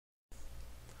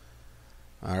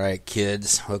Alright,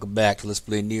 kids, welcome back to Let's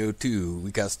Play Nioh 2. We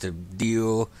got to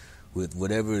deal with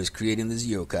whatever is creating this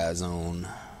yokai zone.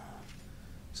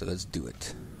 So let's do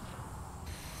it.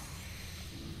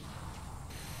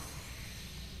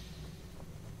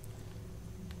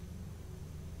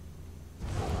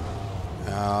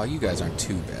 Oh, you guys aren't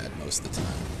too bad most of the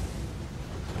time.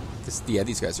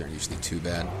 These guys aren't usually too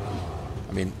bad.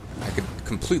 I mean, I could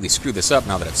completely screw this up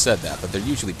now that I've said that, but they're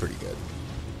usually pretty good.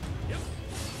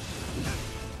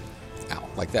 Ow,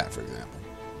 like that, for example.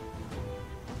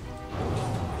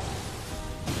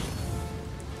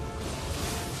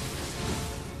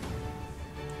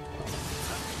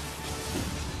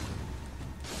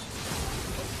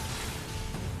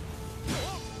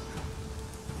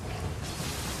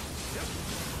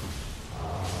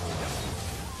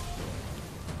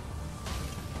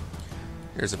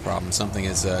 Here's the problem. Something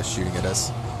is shooting at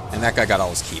us. And that guy got all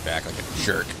his ki back like a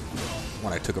jerk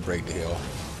when I took a break to heal.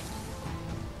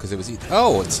 Because it was...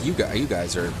 Oh, it's you guys. You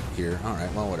guys are here.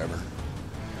 Alright, well, whatever.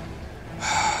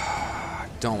 I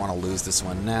don't want to lose this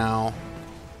one now.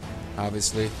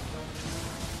 Obviously.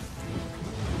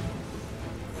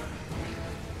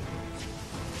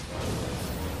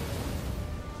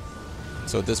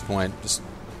 So at this point, just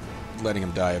letting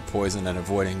him die of poison and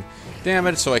avoiding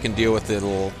damage so I can deal with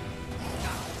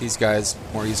these guys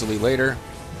more easily later.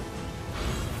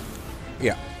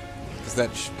 Yeah. Is that...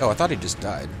 Oh, I thought he just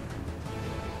died.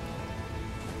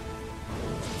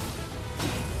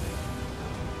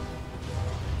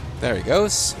 There he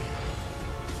goes.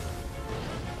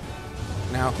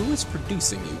 Now, who is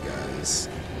producing you guys?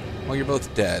 Well, you're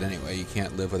both dead anyway. You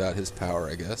can't live without his power,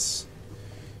 I guess.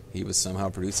 He was somehow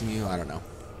producing you? I don't know.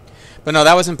 But no,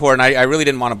 that was important. I really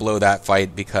didn't want to blow that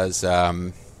fight because...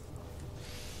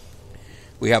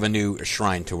 we have a new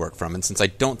shrine to work from, and since I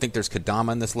don't think there's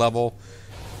Kadama in this level,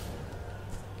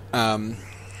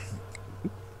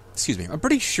 excuse me, I'm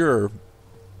pretty sure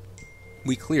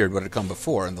we cleared what had come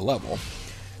before in the level,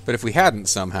 but if we hadn't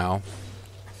somehow,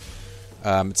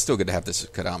 it's still good to have this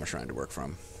Kadama shrine to work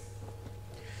from.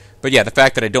 But yeah, the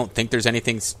fact that I don't think there's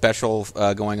anything special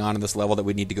going on in this level that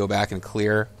we need to go back and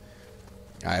clear,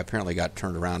 I apparently got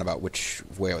turned around about which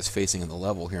way I was facing in the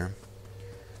level here.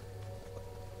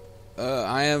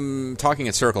 I am talking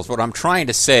in circles. What I'm trying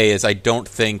to say is I don't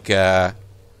think there's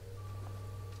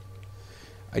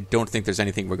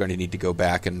anything we're going to need to go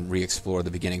back and re-explore the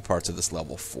beginning parts of this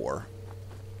level for.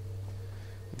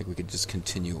 I think we could just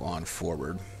continue on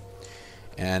forward.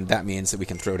 And that means that we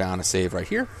can throw down a save right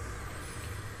here.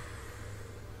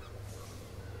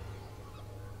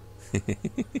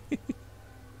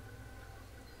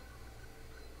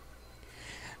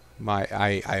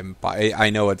 I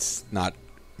know it's not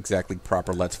exactly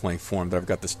proper Let's Playing form, but I've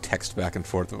got this text back and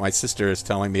forth. But my sister is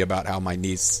telling me about how my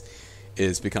niece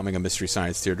is becoming a Mystery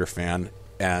Science Theater fan,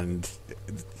 and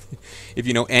if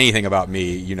you know anything about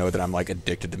me, you know that I'm like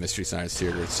addicted to Mystery Science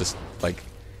Theater. It's just like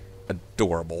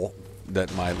adorable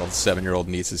that my little 7-year-old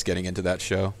niece is getting into that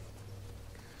show.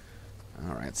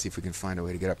 Alright, let's see if we can find a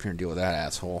way to get up here and deal with that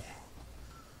asshole.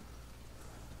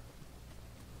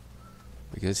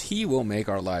 Because he will make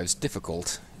our lives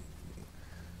difficult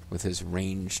with his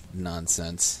ranged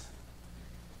nonsense.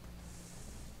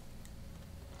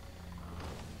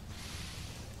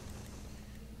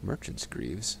 Merchant's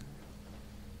Greaves.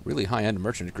 Really high-end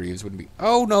Merchant Greaves wouldn't be...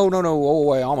 Oh, no, no, no.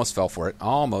 Oh, I almost fell for it.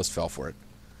 Almost fell for it.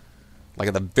 Like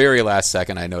at the very last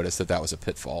second, I noticed that that was a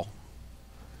pitfall.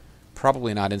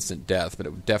 Probably not instant death, but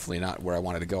it was definitely not where I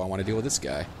wanted to go. I want to deal with this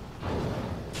guy.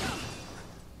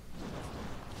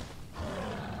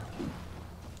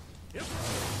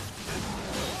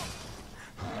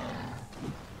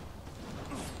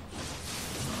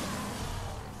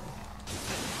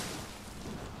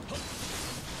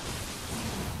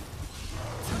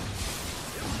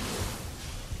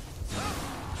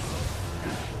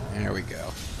 There we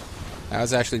go. That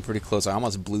was actually pretty close. I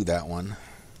almost blew that one.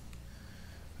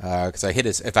 Because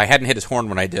if I hadn't hit his horn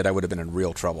when I did, I would have been in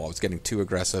real trouble. I was getting too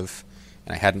aggressive,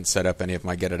 and I hadn't set up any of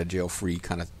my get-out-of-jail-free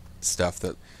kind of stuff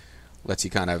that lets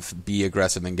you kind of be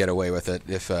aggressive and get away with it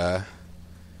if you're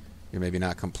maybe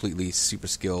not completely super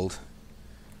skilled.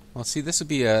 Well, see, this would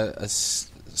be a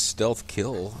stealth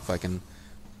kill if I can...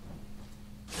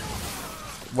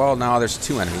 Well, no, there's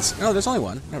 2 enemies. No, there's only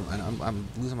one. Never mind. I'm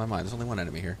losing my mind. There's only 1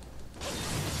 enemy here.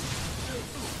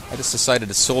 I just decided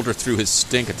to soldier through his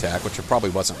stink attack, which probably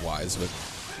wasn't wise, but...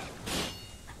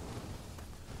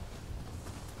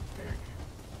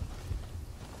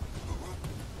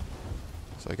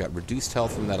 So I got reduced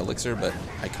health from that elixir, but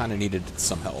I kind of needed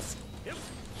some health.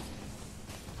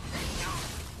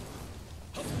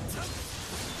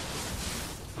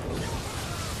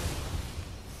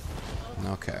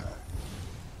 Okay.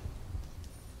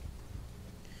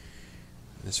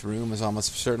 This room is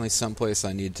almost certainly someplace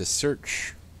I need to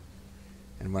search.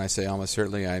 And when I say almost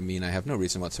certainly, I mean I have no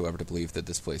reason whatsoever to believe that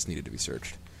this place needed to be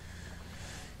searched.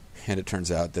 And it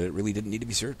turns out that it really didn't need to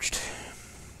be searched.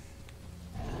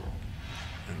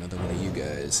 Another one of you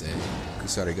guys, a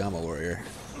Kusarigama warrior.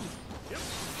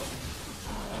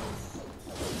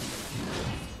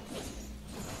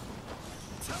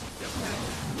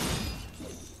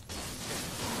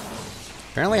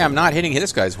 Apparently I'm not hitting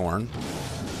this guy's horn.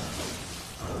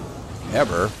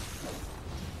 Ever.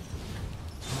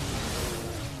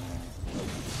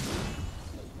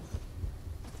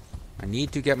 I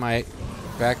need to get my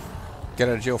get out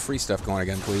of jail free stuff going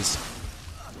again, please.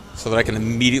 So that I can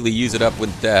immediately use it up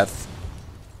with death.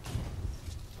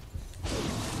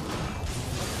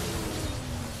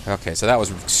 Okay, so that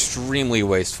was an extremely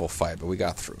wasteful fight, but we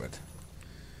got through it.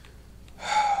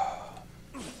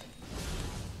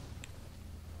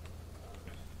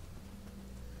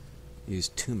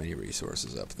 Used too many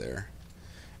resources up there.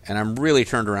 And I'm really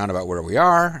turned around about where we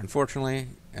are, unfortunately.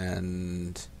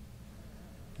 And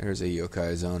there's a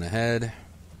yokai zone ahead.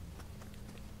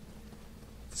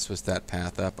 This was that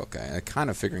path up. Okay, I'm kind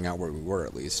of figuring out where we were,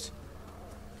 at least.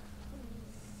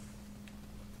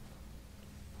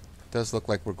 It does look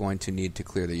like we're going to need to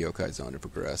clear the yokai zone to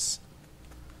progress.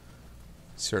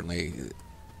 Certainly.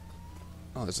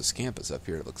 Oh, there's a Scampus up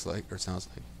here, it looks like, or sounds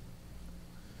like.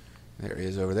 There he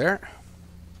is over there.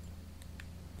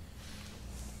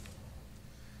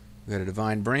 We got a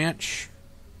Divine Branch.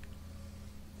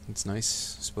 That's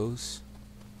nice, I suppose.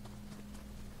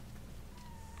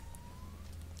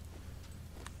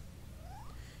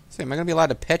 Say, am I going to be allowed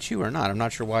to pet you or not? I'm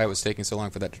not sure why it was taking so long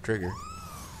for that to trigger.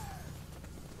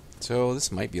 So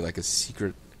this might be like a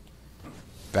secret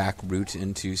back route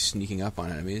into sneaking up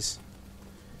on enemies.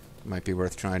 Might be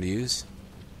worth trying to use.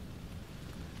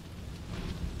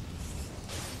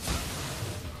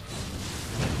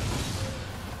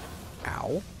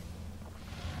 Ow.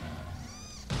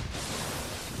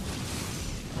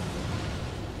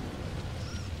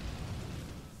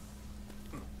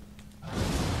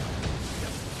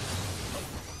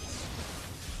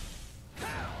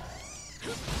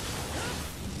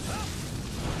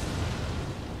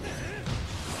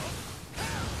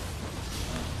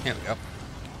 There we go.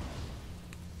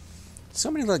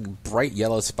 So many like bright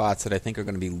yellow spots that I think are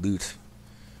going to be loot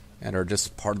and are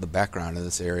just part of the background of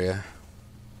this area.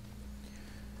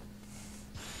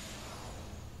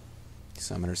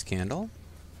 Summoner's Candle.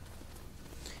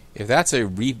 If that's a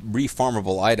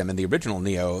reformable item in the original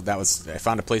Nioh, I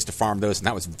found a place to farm those, and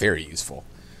that was very useful.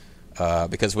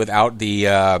 Because without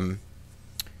the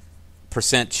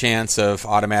percent chance of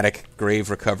automatic grave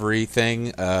recovery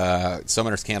thing,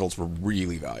 Summoner's Candles were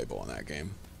really valuable in that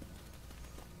game.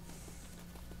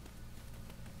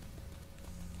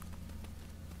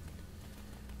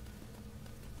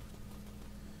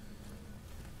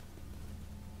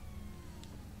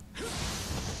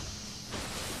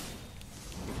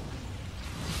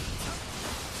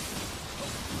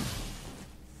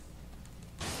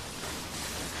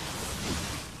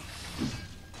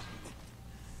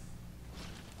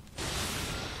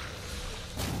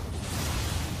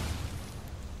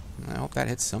 I hope that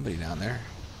hits somebody down there.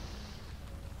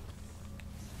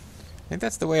 I think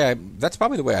that's the way that's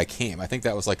probably the way I came. I think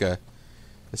that was like a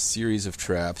series of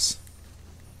traps.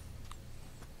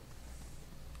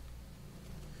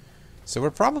 So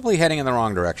we're probably heading in the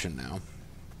wrong direction now.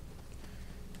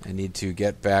 I need to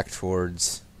get back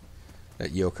towards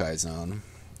that yokai zone.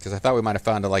 Because I thought we might have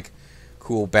found a like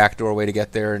cool backdoor way to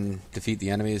get there and defeat the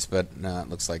enemies, but no, it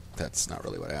looks like that's not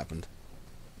really what happened.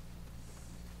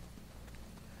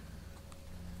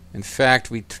 In fact,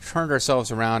 we turned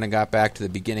ourselves around and got back to the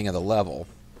beginning of the level.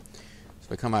 So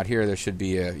if I come out here, there should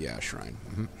be a shrine.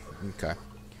 Okay.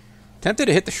 Tempted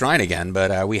to hit the shrine again,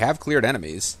 but we have cleared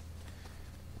enemies.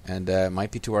 And it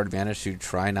might be to our advantage to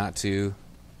try not to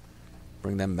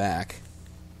bring them back.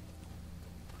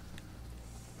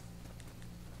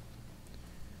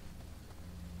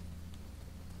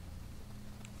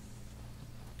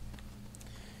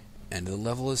 And the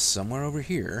level is somewhere over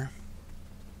here.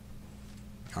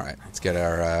 All right, let's get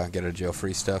our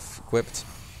jail-free stuff equipped.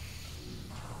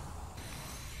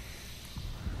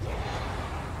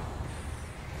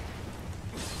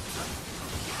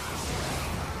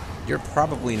 You're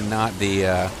probably not the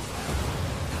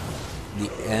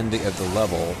end of the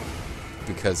level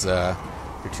because you're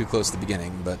too close to the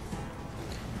beginning. But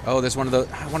oh, there's one of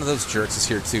those jerks is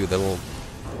here too, the little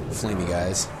flamey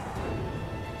guys.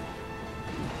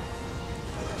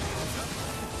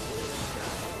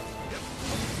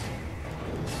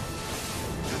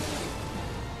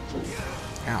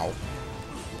 Ow.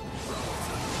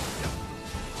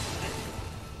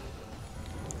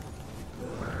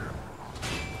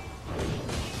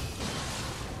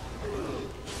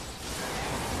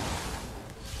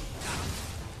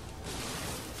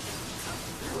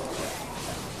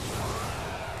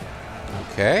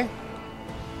 Okay.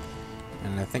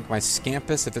 And I think my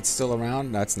Scampus, if it's still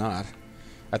around, no, it's not.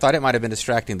 I thought it might have been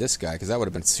distracting this guy, because that would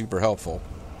have been super helpful.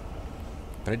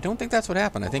 But I don't think that's what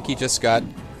happened. I think he just got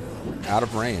out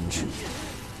of range.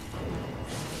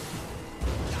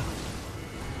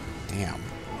 Damn.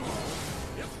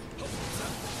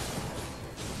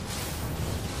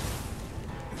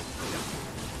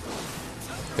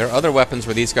 There are other weapons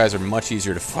where these guys are much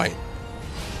easier to fight.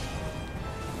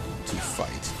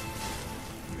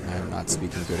 I'm not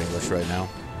speaking good English right now.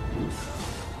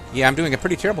 Yeah, I'm doing a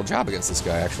pretty terrible job against this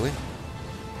guy, actually.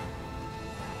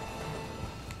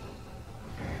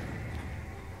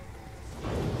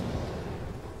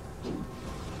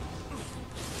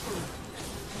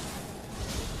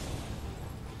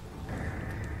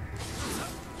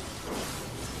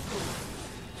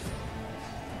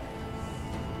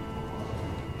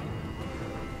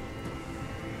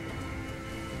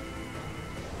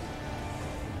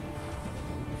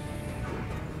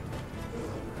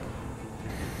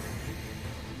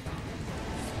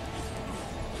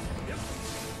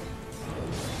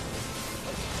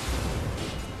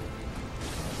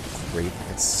 Great,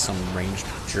 it's some ranged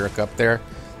jerk up there.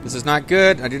 This is not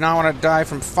good. I do not want to die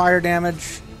from fire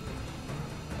damage.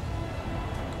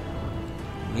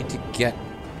 I need to get...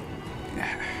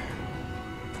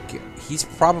 He's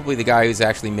probably the guy who's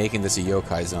actually making this a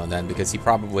yokai zone then, because he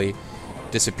probably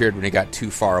disappeared when he got too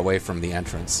far away from the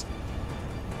entrance.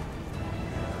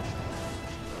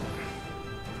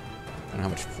 I don't know how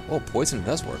much... Oh, poison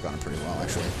does work on him pretty well,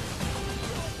 actually.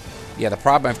 Yeah, the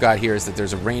problem I've got here is that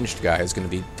there's a ranged guy who's going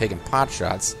to be taking pot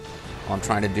shots while I'm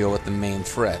trying to deal with the main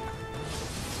threat.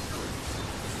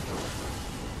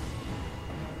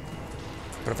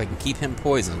 But if I can keep him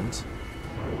poisoned...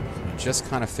 I just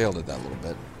kind of failed at that a little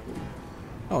bit.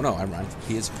 Oh no, I'm right.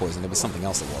 He is poisoned. It was something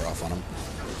else that wore off on him.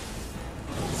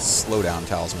 Slowdown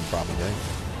talisman, probably.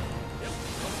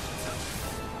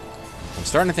 I'm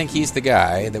starting to think he's the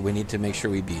guy that we need to make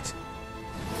sure we beat.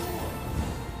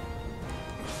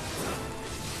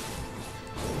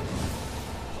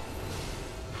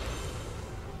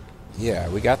 Yeah,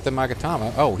 we got the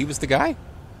Magatama. Oh, he was the guy?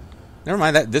 Never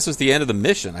mind, that. This was the end of the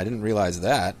mission. I didn't realize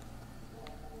that.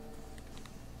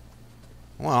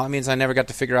 Well, that means I never got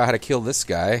to figure out how to kill this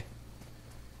guy.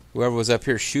 Whoever was up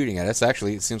here shooting at us.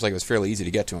 Actually, it seems like it was fairly easy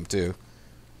to get to him, too.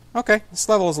 Okay, this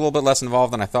level is a little bit less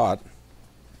involved than I thought.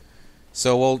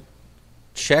 So we'll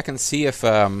check and see if...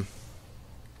 Righteous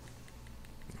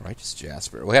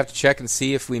Jasper. We'll have to check and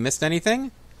see if we missed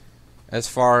anything. As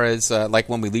far as, like,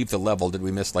 when we leave the level, did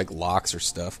we miss, like, locks or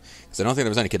stuff? Because I don't think there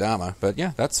was any Kadama. But,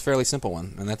 yeah, that's a fairly simple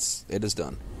one. And it is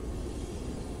done.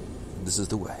 This is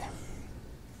the way.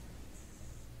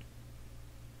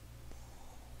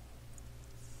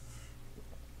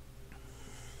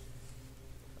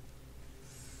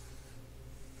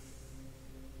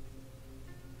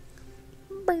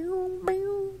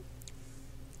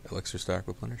 Elixir stock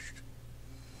replenished.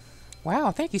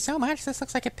 Wow, thank you so much. This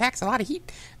looks like it packs a lot of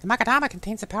heat. The Magadama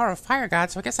contains the power of Fire God,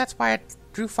 so I guess that's why it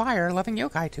drew fire, loving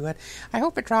yokai to it. I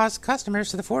hope it draws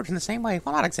customers to the forge in the same way.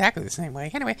 Well, not exactly the same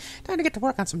way. Anyway, time to get to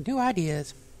work on some new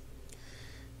ideas.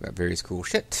 Got various cool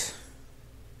shit.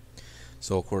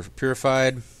 Soul Core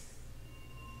Purified.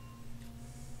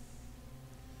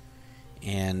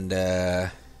 And,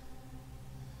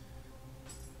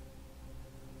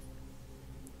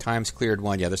 Times cleared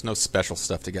 1. Yeah, there's no special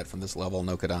stuff to get from this level.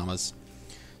 No Kadamas.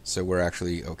 So we're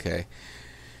actually okay.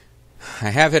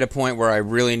 I have hit a point where I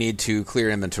really need to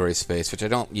clear inventory space, which I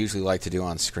don't usually like to do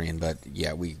on screen, but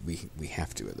yeah, we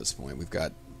have to at this point. We've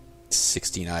got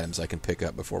 16 items I can pick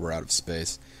up before we're out of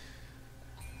space.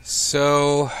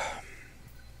 So...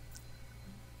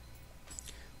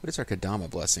 what is our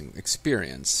Kadama blessing?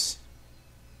 Experience.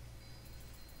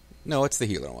 No, it's the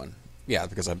healer one. Yeah,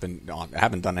 because I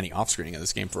haven't done any off-screening of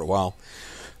this game for a while.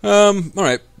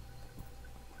 Alright.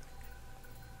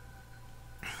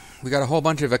 We got a whole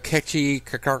bunch of Akechi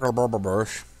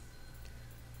Kakarkaburbush.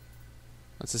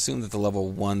 Let's assume that the level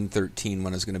 113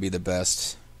 one is going to be the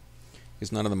best.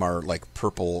 Because none of them are, like,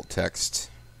 purple text.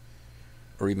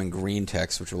 Or even green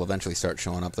text, which will eventually start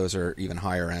showing up. Those are even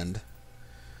higher end.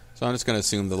 So I'm just going to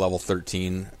assume the level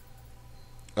 13...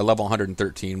 a level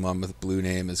 113 one with blue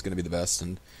name is going to be the best,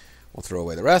 and... we'll throw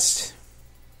away the rest.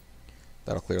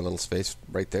 That'll clear a little space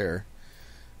right there.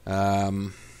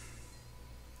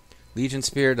 Legion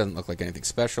Spear doesn't look like anything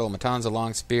special. Matanza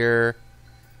Long Spear.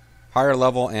 Higher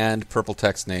level and purple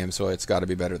text name, so it's got to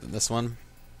be better than this one.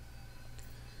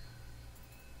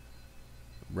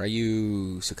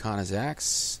 Ryu Sukana's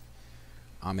axe.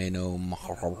 Ame no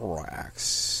Mahara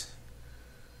axe.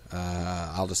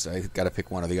 I got to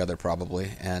pick one or the other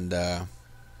probably. And,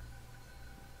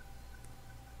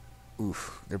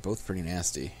 oof, they're both pretty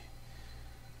nasty.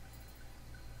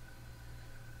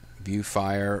 Imbue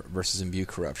Fire versus Imbue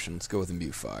Corruption. Let's go with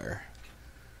Imbue Fire.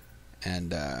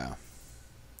 And,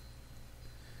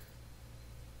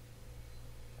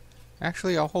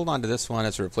 actually, I'll hold on to this one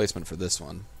as a replacement for this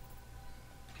one.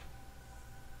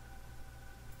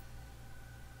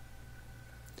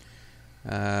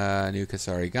 New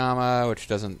Kasarigama, which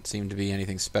doesn't seem to be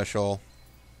anything special.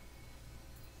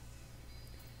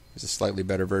 There's a slightly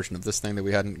better version of this thing that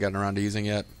we hadn't gotten around to using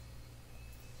yet.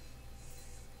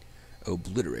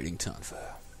 Obliterating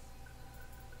Tonfa.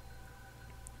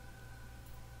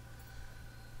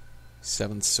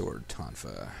 7th Sword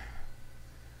Tonfa.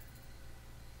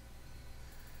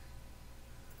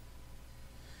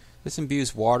 This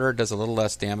imbues water, does a little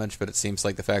less damage, but it seems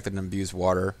like the fact that it imbues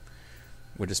water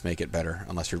would just make it better,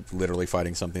 unless you're literally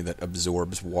fighting something that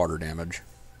absorbs water damage.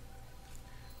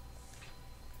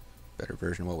 Better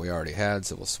version of what we already had,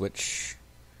 so we'll switch.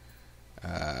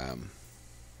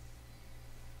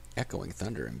 Echoing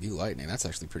Thunder, Imbue Lightning, that's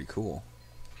actually pretty cool.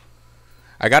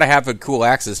 I gotta have a cool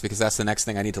axis because that's the next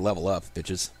thing I need to level up,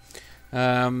 bitches.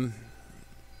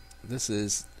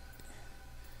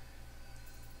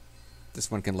 This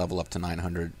one can level up to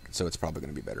 900, so it's probably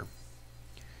going to be better.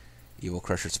 Evil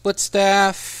Crusher Split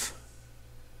Staff.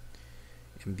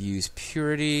 Imbues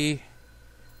Purity.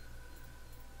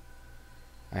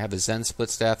 I have a Zen Split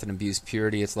Staff that imbues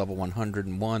Purity. It's level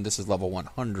 101. This is level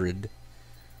 100.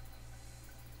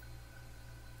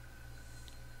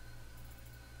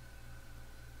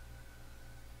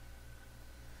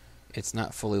 It's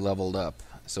not fully leveled up,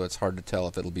 so it's hard to tell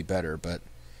if it'll be better, but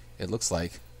it looks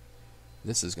like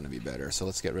this is going to be better, so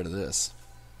let's get rid of this.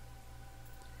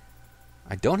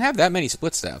 I don't have that many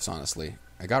split staffs, honestly.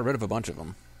 I got rid of a bunch of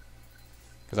them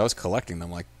because I was collecting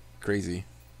them like crazy.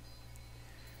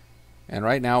 And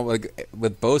right now, like,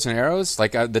 with bows and arrows,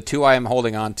 like the two I am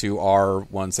holding on to are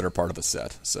ones that are part of the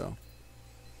set. So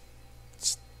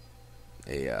it's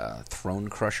a Throne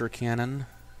Crusher cannon.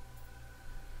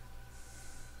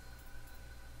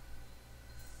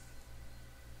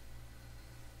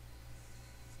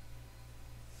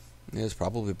 It's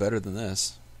probably better than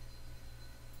this.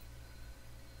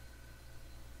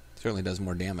 Certainly does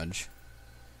more damage.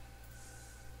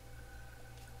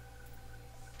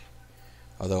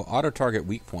 Although auto-target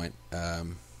weak point, let's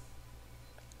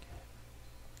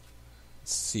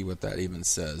see what that even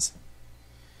says.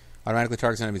 Automatically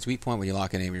targets enemy's weak point when you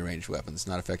lock in enemy ranged weapons.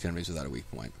 Not affect enemies without a weak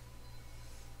point.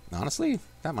 Honestly,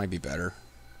 that might be better.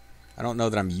 I don't know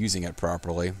that I'm using it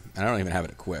properly, and I don't even have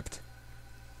it equipped.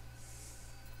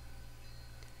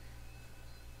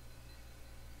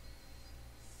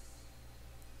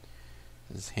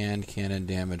 This hand cannon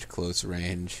damage close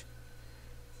range.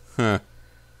 Huh.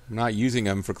 I'm not using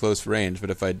them for close range, but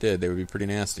if I did, they would be pretty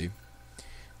nasty.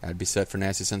 I'd be set for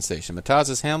nasty sensation.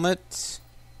 Mataza's helmet.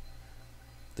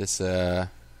 This, better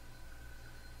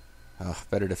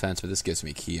defense, but this gives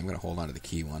me key. I'm going to hold on to the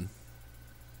key one.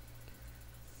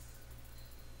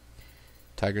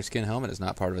 Tiger skin helmet is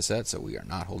not part of a set, so we are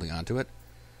not holding on to it.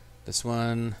 This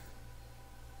one.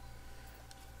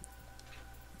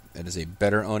 It is a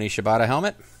better Oni Shibata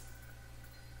helmet.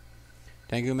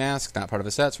 Tengu mask, not part of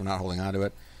a set, so we're not holding on to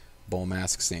it. Bull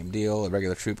mask, same deal. A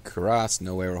regular troop Karas,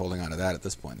 no way we're holding on to that at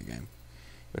this point in the game.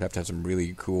 We'd have to have some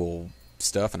really cool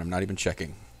stuff, and I'm not even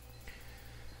checking.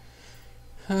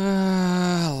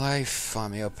 Life,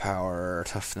 Famio power,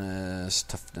 toughness.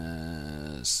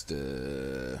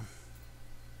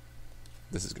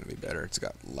 This is going to be better. It's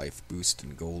got life boost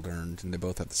and gold earned, and they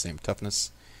both have the same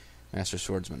toughness. Master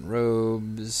Swordsman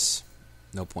robes.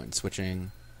 No point in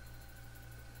switching.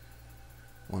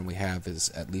 One we have is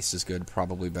at least as good,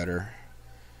 probably better.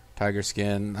 Tiger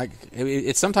skin.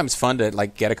 It's sometimes fun to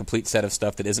get a complete set of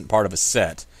stuff that isn't part of a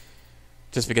set,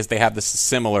 just because they have the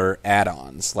similar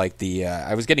add-ons. Like the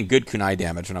I was getting good kunai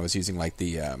damage when I was using the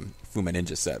Fuma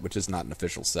Ninja set, which is not an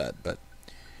official set, but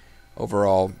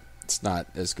overall it's not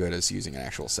as good as using an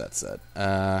actual set.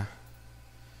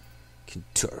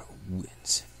 Kintaro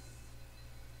wins.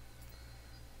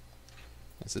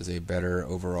 This is a better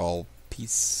overall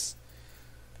piece.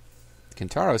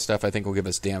 Kintaro stuff I think will give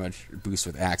us damage boost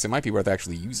with axe. It might be worth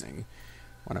actually using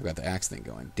when I've got the axe thing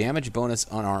going. Damage bonus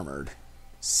unarmored.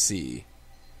 C.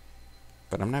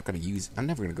 But I'm not going to use... I'm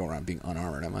never going to go around being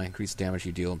unarmored, am I? Increase damage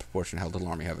you deal in proportion to how little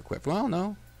armor you have equipped. Well,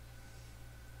 no.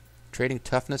 Trading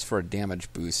toughness for a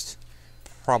damage boost.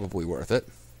 Probably worth it.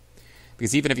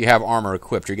 Because even if you have armor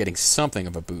equipped, you're getting something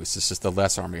of a boost. It's just the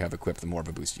less armor you have equipped, the more of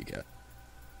a boost you get.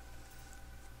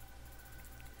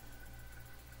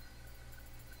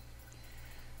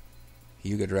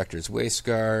 Hyuga Director's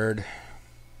Waistguard.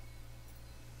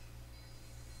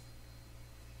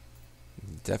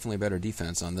 Definitely better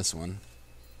defense on this one.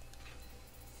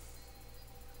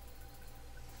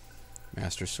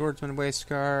 Master Swordsman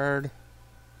Waistguard.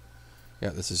 Yeah,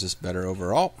 this is just better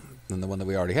overall than the one that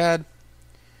we already had.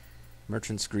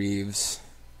 Merchant's Greaves.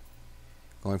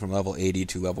 Going from level 80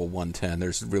 to level 110.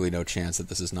 There's really no chance that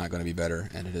this is not going to be better,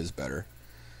 and it is better.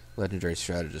 Legendary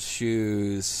Strategist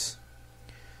Shoes.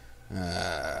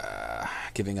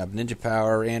 Giving up ninja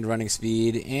power and running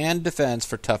speed and defense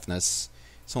for toughness.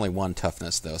 It's only one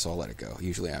toughness, though, so I'll let it go.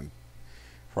 Usually I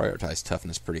prioritize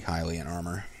toughness pretty highly in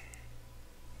armor.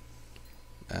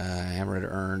 Hammer to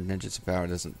earn ninjutsu power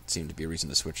doesn't seem to be a reason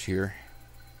to switch here.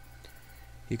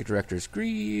 Hyuga Director's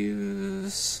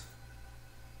Greaves.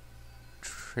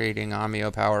 Trading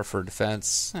Amio power for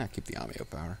defense. Keep the Amio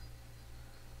power.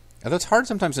 Although it's hard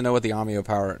sometimes to know what the Amio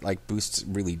power boosts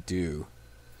really do.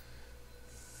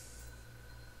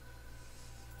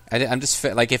 I'm just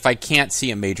if I can't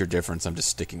see a major difference, I'm just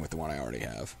sticking with the one I already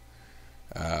have.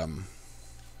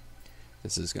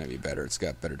 This is going to be better. It's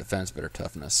got better defense, better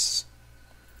toughness.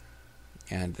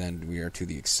 And then we are to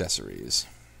the accessories.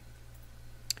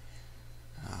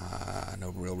 No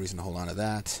real reason to hold on to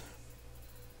that.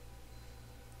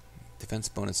 Defense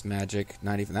bonus magic.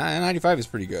 95 is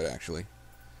pretty good, actually.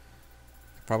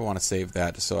 I probably want to save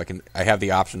that just so I have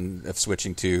the option of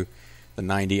switching to the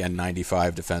 90 and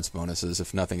 95 defense bonuses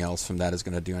if nothing else from that is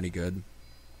going to do any good.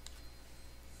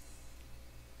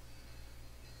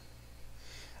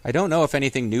 I don't know if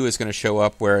anything new is going to show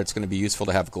up where it's going to be useful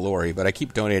to have glory, but I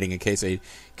keep donating in case a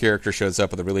character shows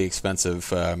up with a really expensive...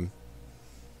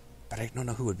 but I don't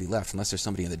know who would be left unless there's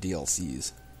somebody in the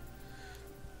DLCs.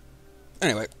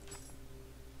 Anyway.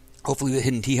 Hopefully the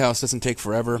hidden tea house doesn't take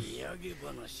forever.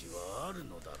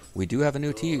 We do have a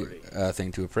new tea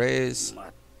thing to appraise.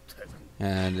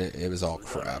 And it was all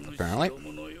crap, apparently.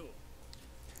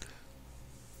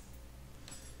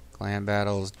 Clan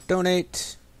battles.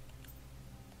 Donate.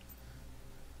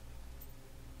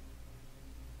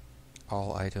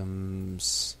 All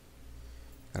items.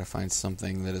 Gotta find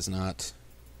something that is not...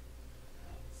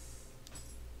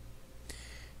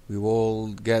 We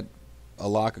will get a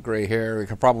lock of gray hair. We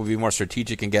could probably be more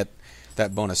strategic and get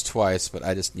that bonus twice, but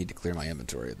I just need to clear my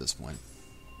inventory at this point.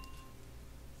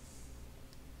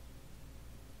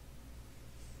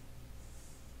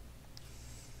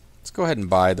 Let's go ahead and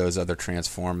buy those other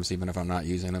transforms, even if I'm not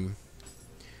using them.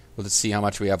 We'll just see how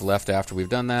much we have left after we've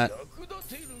done that.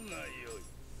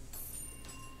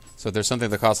 So if there's something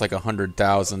that costs like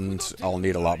 100,000, I'll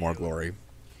need a lot more glory.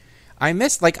 I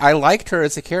liked her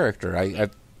as a character.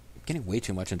 I'm getting way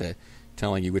too much into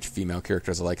telling you which female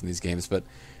characters I like in these games, but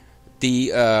the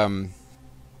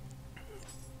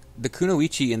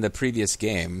Kunoichi in the previous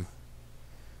game...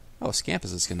 Oh, Scamp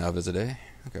is a skin of, is it, eh?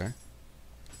 Okay.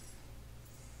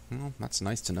 Well, that's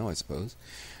nice to know, I suppose.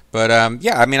 But,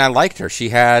 yeah, I mean, I liked her. She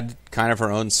had kind of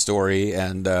her own story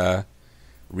and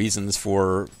reasons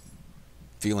for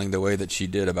feeling the way that she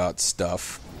did about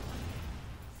stuff.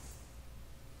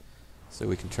 So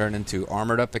we can turn into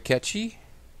armored-up Akechi.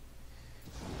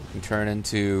 We can turn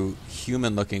into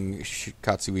human-looking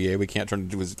Katsuie. We can't turn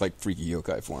into his, freaky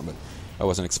yokai form, but I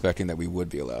wasn't expecting that we would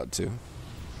be allowed to.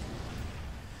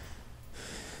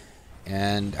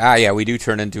 And, yeah, we do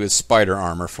turn into his spider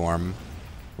armor form,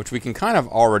 which we can kind of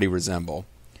already resemble.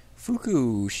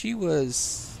 Fuku, she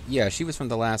was from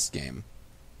the last game.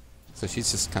 So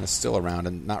she's just kind of still around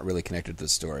and not really connected to the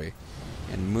story.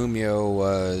 And Mumio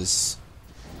was...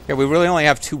 Yeah, we really only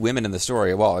have two women in the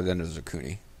story. Well, then there's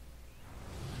Okuni.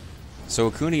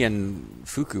 So Okuni and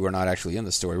Fuku are not actually in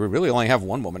the story. We really only have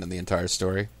one woman in the entire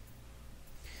story.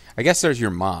 I guess there's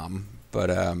your mom, but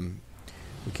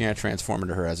we can't transform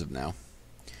into her as of now.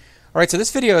 Alright, so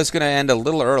this video is going to end a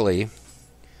little early.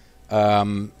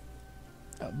 But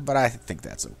I think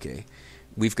that's okay.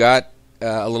 We've got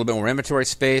a little bit more inventory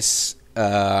space.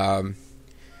 And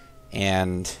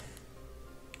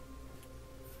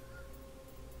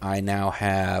I now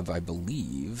have, I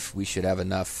believe, we should have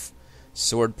enough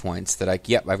sword points that I've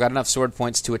got enough sword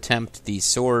points to attempt the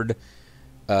sword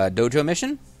dojo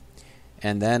mission.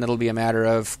 And then it'll be a matter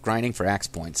of grinding for axe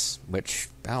points, which,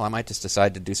 well, I might just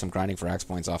decide to do some grinding for axe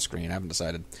points off screen. I haven't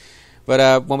decided.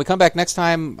 But when we come back next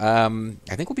time,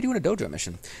 I think we'll be doing a dojo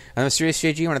mission. I'm Mysterious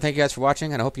JG. I want to thank you guys for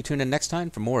watching, and I hope you tune in next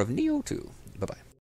time for more of Nioh 2. Bye-bye.